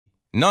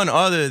None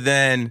other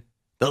than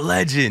the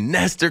legend,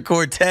 Nestor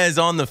Cortes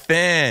on the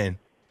fan.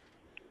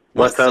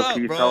 What's What's up, up,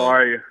 Keith? How bro?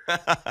 are you?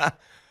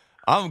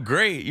 I'm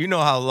great. You know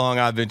how long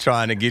I've been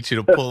trying to get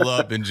you to pull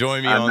up and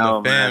join me I on the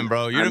know, fan, man.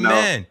 bro. You're I the know.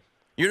 man.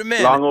 You're the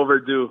man. Long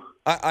overdue.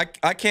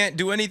 I can't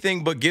do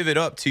anything but give it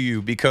up to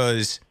you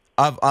because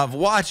I've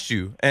watched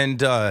you,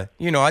 and I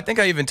think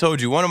I even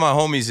told you one of my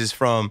homies is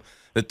from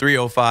the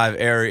 305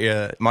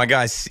 area. My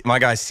guy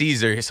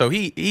Caesar. So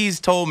he's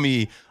told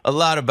me a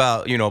lot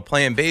about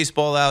playing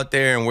baseball out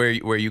there and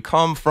where you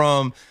come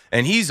from,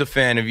 and he's a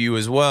fan of you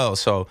as well.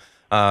 So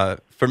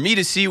for me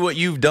to see what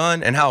you've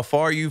done and how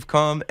far you've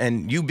come,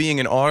 and you being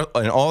an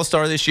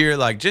all-star this year,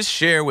 like, just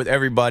share with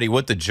everybody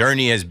what the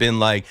journey has been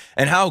like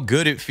and how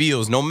good it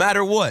feels. No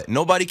matter what,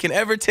 nobody can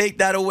ever take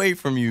that away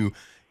from you.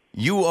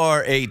 You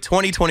are a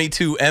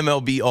 2022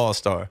 MLB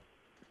All-Star.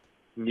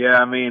 Yeah,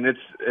 I mean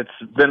it's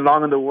been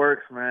long in the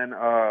works, man.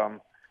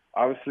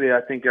 Obviously,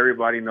 I think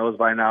everybody knows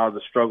by now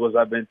the struggles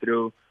I've been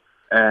through,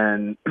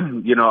 and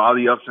all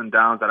the ups and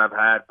downs that I've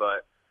had,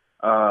 but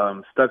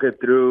stuck it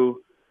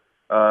through.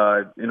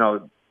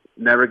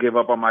 Never gave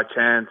up on my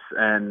chance,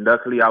 and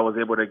luckily I was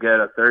able to get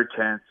a third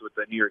chance with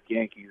the New York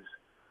Yankees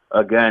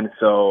again.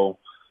 So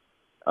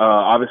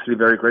obviously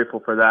very grateful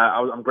for that.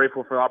 I'm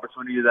grateful for the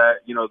opportunity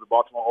that the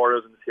Baltimore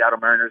Orioles and the Seattle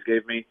Mariners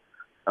gave me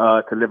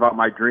to live out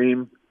my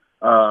dream.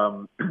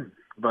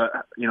 But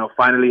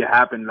finally it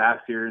happened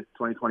last year,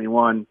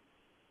 2021.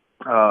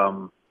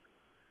 I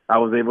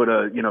was able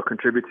to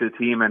contribute to the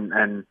team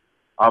and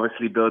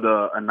obviously build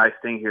a nice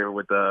thing here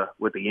with the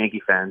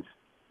Yankee fans.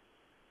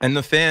 And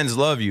the fans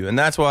love you. And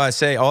that's why I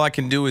say all I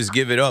can do is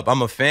give it up.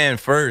 I'm a fan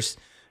first,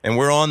 and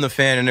we're on the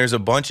fan, and there's a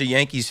bunch of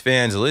Yankees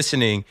fans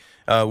listening.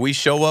 We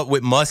show up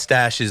with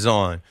mustaches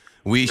on.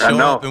 We I show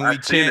know. up and we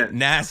I've seen chant it.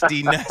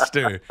 Nasty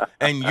Nestor.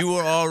 And you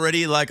are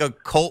already like a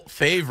cult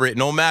favorite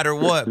no matter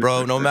what,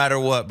 bro. No matter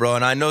what, bro.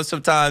 And I know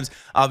sometimes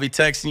I'll be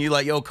texting you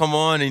like, yo, come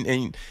on.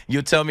 And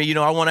you'll tell me,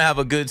 I want to have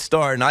a good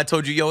start. And I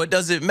told you, yo, it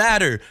doesn't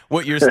matter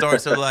what your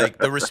starts are like.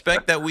 The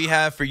respect that we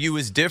have for you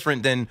is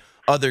different than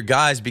other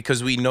guys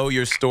because we know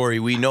your story.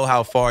 We know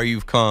how far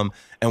you've come.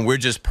 And we're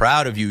just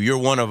proud of you. You're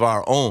one of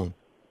our own.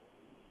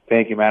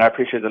 Thank you, man. I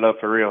appreciate the love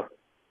for real.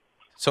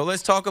 So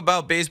let's talk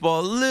about baseball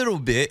a little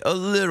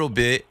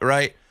bit,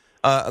 right?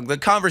 The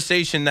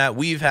conversation that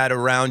we've had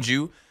around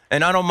you,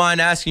 and I don't mind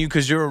asking you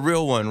because you're a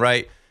real one,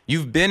 right?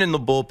 You've been in the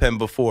bullpen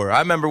before. I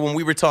remember when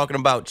we were talking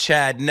about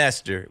Chad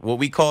Nestor. What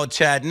we called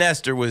Chad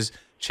Nestor was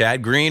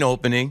Chad Green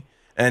opening,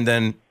 and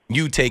then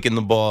you taking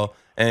the ball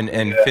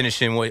and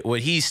finishing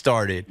what he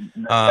started.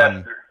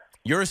 Nestor.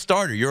 You're a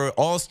starter. You're an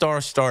all-star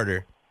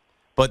starter.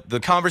 But the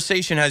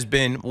conversation has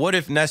been, what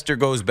if Nestor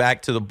goes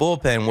back to the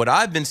bullpen? What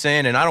I've been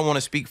saying, and I don't want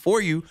to speak for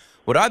you,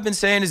 what I've been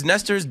saying is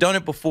Nestor has done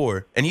it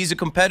before, and he's a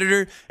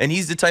competitor, and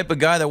he's the type of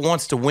guy that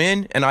wants to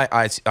win. And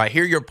I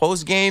hear your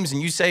post games,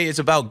 and you say it's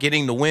about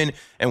getting the win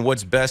and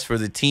what's best for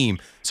the team.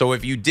 So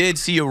if you did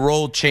see a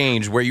role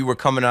change where you were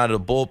coming out of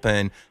the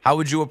bullpen, how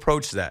would you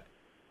approach that?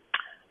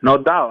 No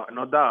doubt,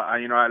 no doubt.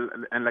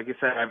 And like you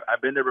said,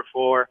 I've been there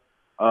before.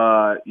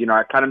 I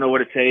kind of know what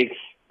it takes.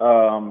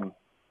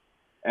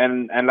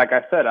 And like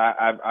I said,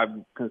 I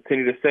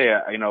continue to say,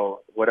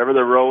 whatever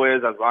the role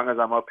is, as long as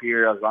I'm up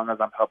here, as long as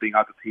I'm helping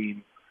out the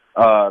team,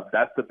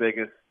 that's the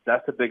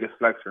biggest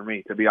flex for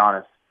me, to be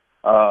honest.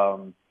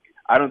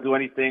 I don't do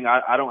anything.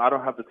 I don't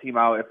have the team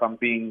out if I'm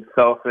being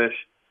selfish,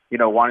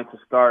 wanting to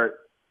start,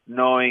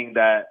 knowing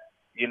that,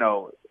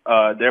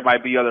 there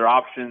might be other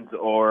options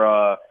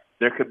or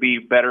there could be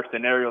better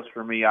scenarios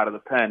for me out of the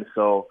pen.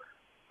 So,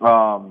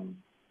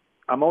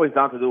 I'm always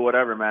down to do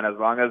whatever, man. As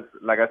long as,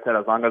 like I said,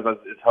 as long as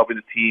it's helping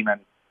the team,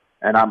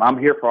 and I'm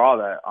here for all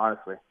that,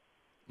 honestly.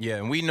 Yeah,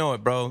 and we know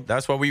it, bro.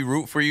 That's why we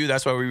root for you.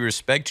 That's why we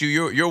respect you.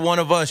 You're one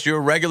of us. You're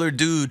a regular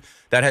dude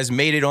that has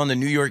made it on the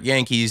New York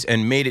Yankees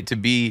and made it to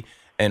be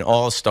an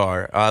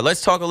all-star.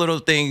 Let's talk a little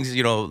things,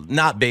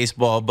 not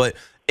baseball, but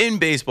in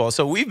baseball.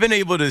 So we've been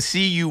able to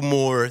see you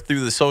more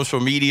through the social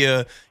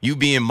media, you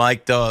being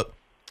mic'd up.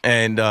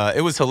 And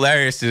it was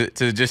hilarious to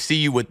just see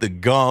you with the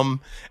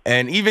gum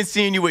and even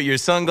seeing you with your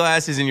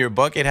sunglasses and your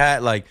bucket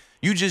hat. Like,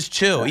 you just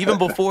chill. Even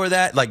before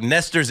that, like,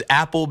 Nestor's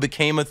Apple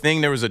became a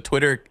thing. There was a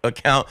Twitter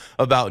account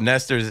about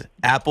Nestor's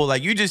Apple.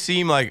 Like, you just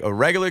seem like a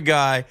regular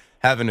guy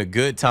having a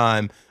good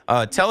time.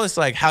 Tell us,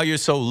 like, how you're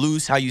so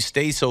loose, how you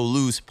stay so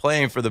loose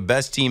playing for the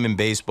best team in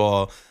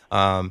baseball,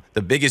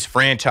 the biggest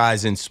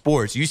franchise in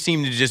sports. You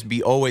seem to just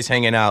be always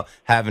hanging out,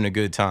 having a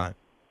good time.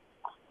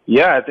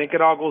 Yeah, I think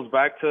it all goes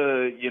back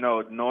to,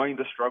 knowing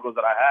the struggles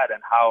that I had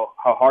and how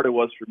hard it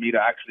was for me to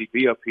actually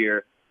be up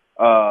here,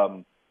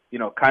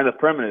 kind of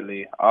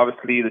permanently.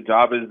 Obviously, the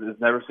job is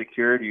never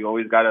secured. You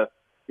always gotta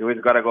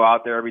go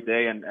out there every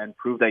day and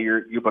prove that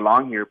you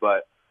belong here.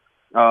 But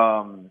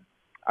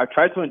I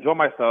tried to enjoy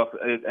myself,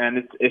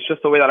 and it's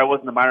just the way that I was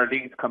in the minor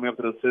leagues coming up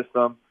to the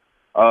system.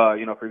 For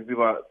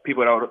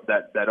people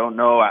that don't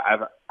know,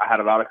 I had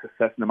a lot of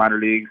success in the minor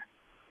leagues,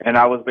 and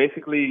I was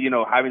basically,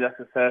 having that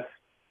success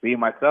being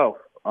myself.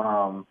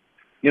 I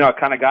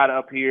kind of got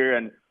up here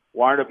and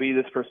wanted to be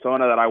this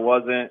persona that I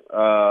wasn't.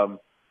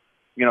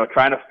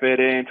 trying to fit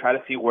in, try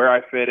to see where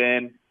I fit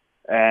in,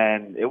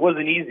 and it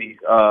wasn't easy.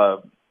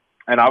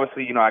 And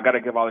obviously, I got to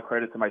give all the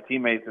credit to my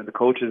teammates and the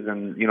coaches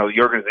and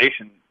the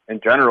organization in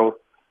general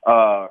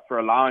for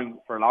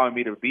allowing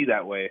me to be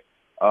that way.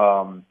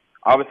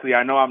 Obviously,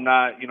 I know I'm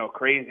not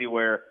crazy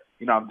where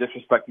I'm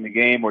disrespecting the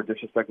game or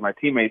disrespecting my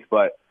teammates,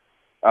 but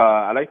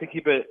I like to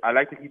keep it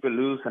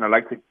loose, and I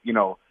like to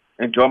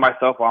enjoy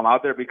myself while I'm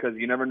out there, because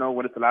you never know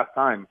when it's the last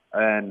time.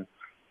 And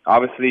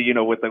obviously,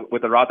 with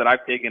the route that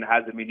I've taken, it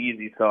hasn't been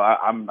easy. So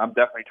I'm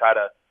definitely try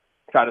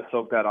to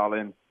soak that all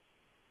in.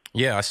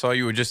 Yeah, I saw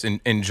you were just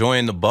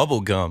enjoying the bubble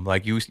gum.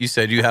 Like you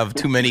said, you have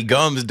too many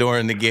gums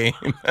during the game.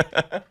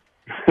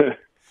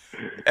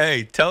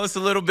 Hey, tell us a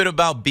little bit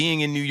about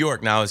being in New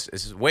York. Now,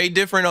 it's way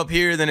different up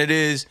here than it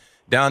is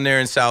down there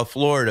in South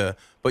Florida,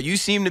 but you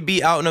seem to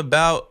be out and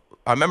about.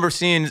 I remember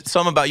seeing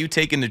some about you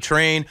taking the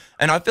train,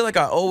 and I feel like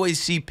I always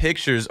see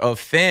pictures of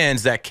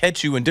fans that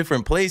catch you in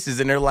different places,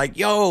 and they're like,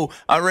 yo,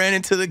 I ran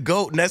into the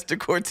GOAT, Nestor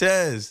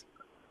Cortes.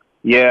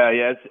 Yeah,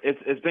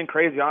 it's been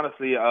crazy,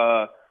 honestly.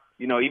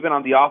 Even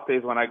on the off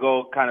days when I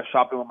go kind of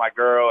shopping with my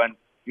girl, and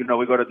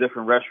we go to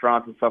different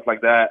restaurants and stuff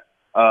like that,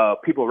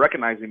 people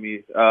recognizing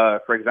me.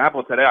 For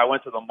example, today I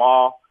went to the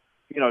mall,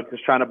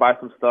 just trying to buy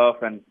some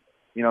stuff, and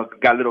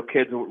got little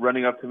kids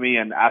running up to me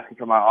and asking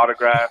for my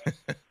autograph.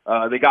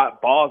 They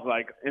got balls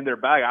like in their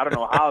bag. I don't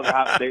know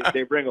how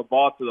they bring a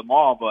ball to the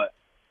mall, but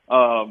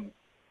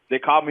they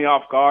caught me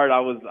off guard. I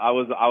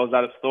was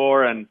at a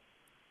store, and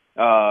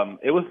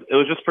it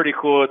was just pretty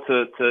cool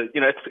to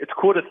it's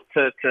cool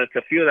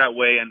to feel that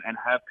way and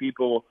have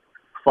people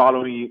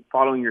following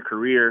your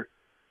career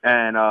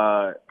and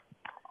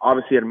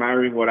obviously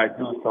admiring what I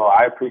do. So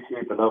I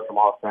appreciate the love from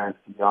all fans,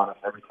 to be honest,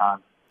 every time.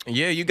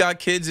 Yeah, you got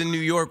kids in New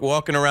York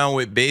walking around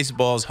with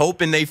baseballs,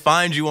 hoping they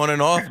find you on an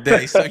off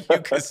day so you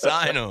can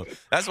sign them.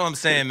 That's what I'm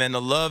saying, man.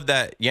 The love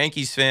that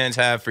Yankees fans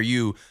have for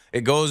you,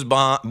 it goes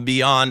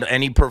beyond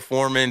any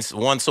performance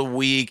once a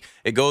week.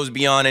 It goes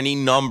beyond any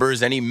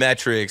numbers, any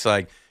metrics.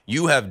 Like,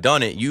 you have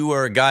done it. You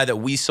are a guy that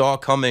we saw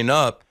coming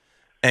up,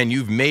 and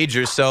you've made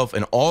yourself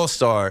an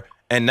all-star,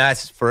 and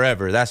that's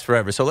forever. That's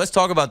forever. So let's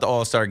talk about the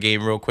all-star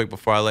game real quick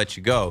before I let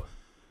you go.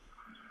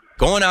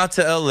 Going out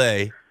to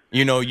L.A.,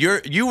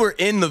 you were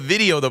in the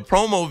video, the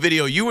promo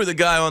video. You were the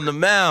guy on the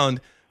mound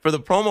for the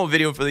promo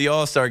video for the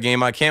All-Star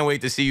game. I can't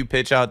wait to see you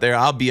pitch out there.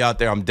 I'll be out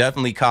there. I'm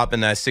definitely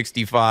copping that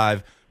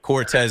 65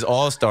 Cortes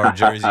All-Star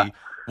jersey.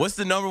 What's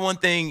the number one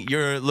thing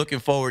you're looking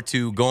forward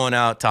to going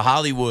out to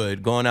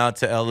Hollywood, going out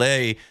to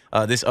L.A.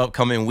 This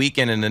upcoming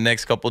weekend in the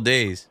next couple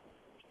days?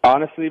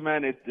 Honestly,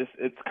 man,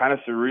 it's kind of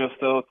surreal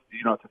still,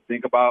 to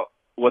think about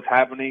what's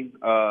happening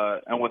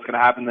and what's going to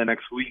happen the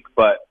next week.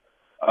 But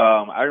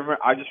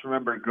I just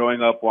remember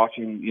growing up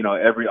watching,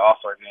 every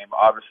All-Star game,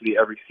 obviously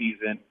every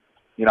season.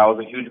 I was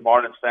a huge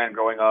Marlins fan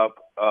growing up.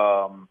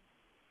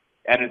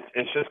 And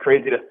it's just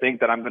crazy to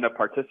think that I'm going to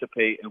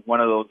participate in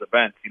one of those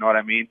events. You know what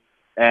I mean?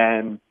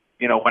 And,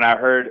 when I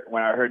heard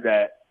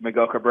that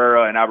Miguel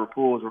Cabrera and Albert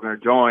Pujols were going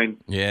to join,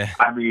 yeah,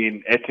 I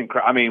mean, it's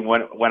incredible. I mean,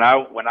 when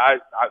I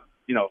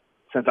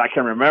since I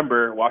can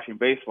remember watching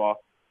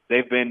baseball,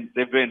 they've been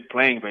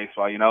playing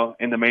baseball,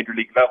 in the major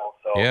league level.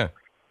 So yeah.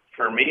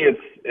 For me,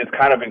 it's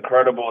kind of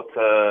incredible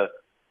to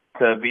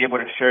be able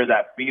to share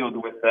that field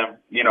with them,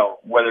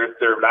 whether it's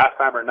their last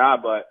time or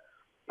not. But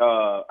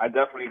I'm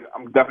definitely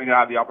gonna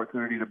have the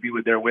opportunity to be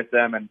there with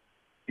them, and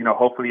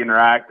hopefully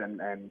interact,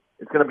 and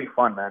it's gonna be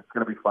fun, man. It's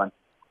gonna be fun.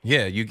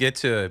 Yeah, you get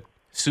to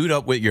suit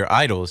up with your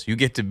idols. You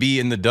get to be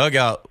in the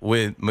dugout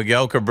with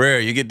Miguel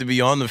Cabrera. You get to be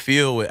on the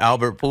field with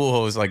Albert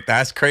Pujols. Like,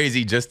 that's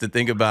crazy just to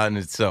think about in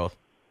itself.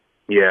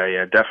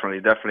 Yeah,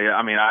 definitely.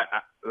 I mean, I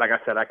like I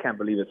said, I can't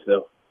believe it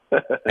still.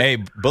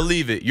 Hey,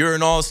 believe it. You're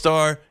an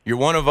all-star. You're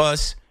one of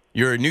us.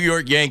 You're a New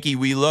York Yankee.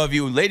 We love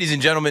you. Ladies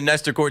and gentlemen,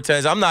 Nestor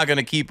Cortes. I'm not going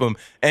to keep him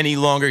any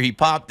longer. He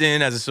popped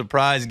in as a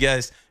surprise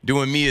guest,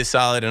 doing me a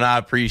solid, and I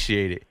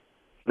appreciate it.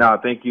 No,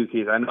 thank you,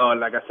 Keith. I know,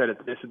 like I said,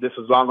 this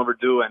was long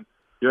overdue, and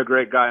you're a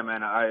great guy,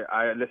 man.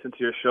 I listen to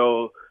your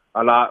show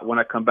a lot when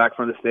I come back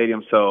from the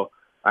stadium, so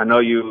I know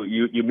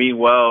you mean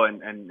well,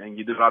 and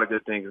you do a lot of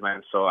good things,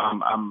 man. So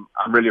I'm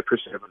really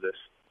appreciative of this.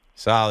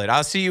 Solid.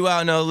 I'll see you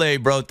out in L.A.,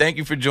 bro. Thank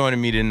you for joining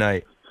me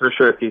tonight. For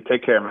sure, Keith.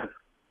 Take care, man.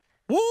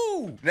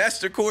 Woo!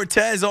 Nestor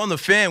Cortes on the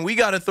fan. We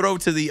got to throw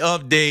to the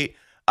update.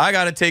 I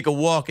got to take a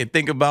walk and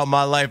think about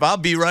my life. I'll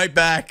be right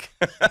back.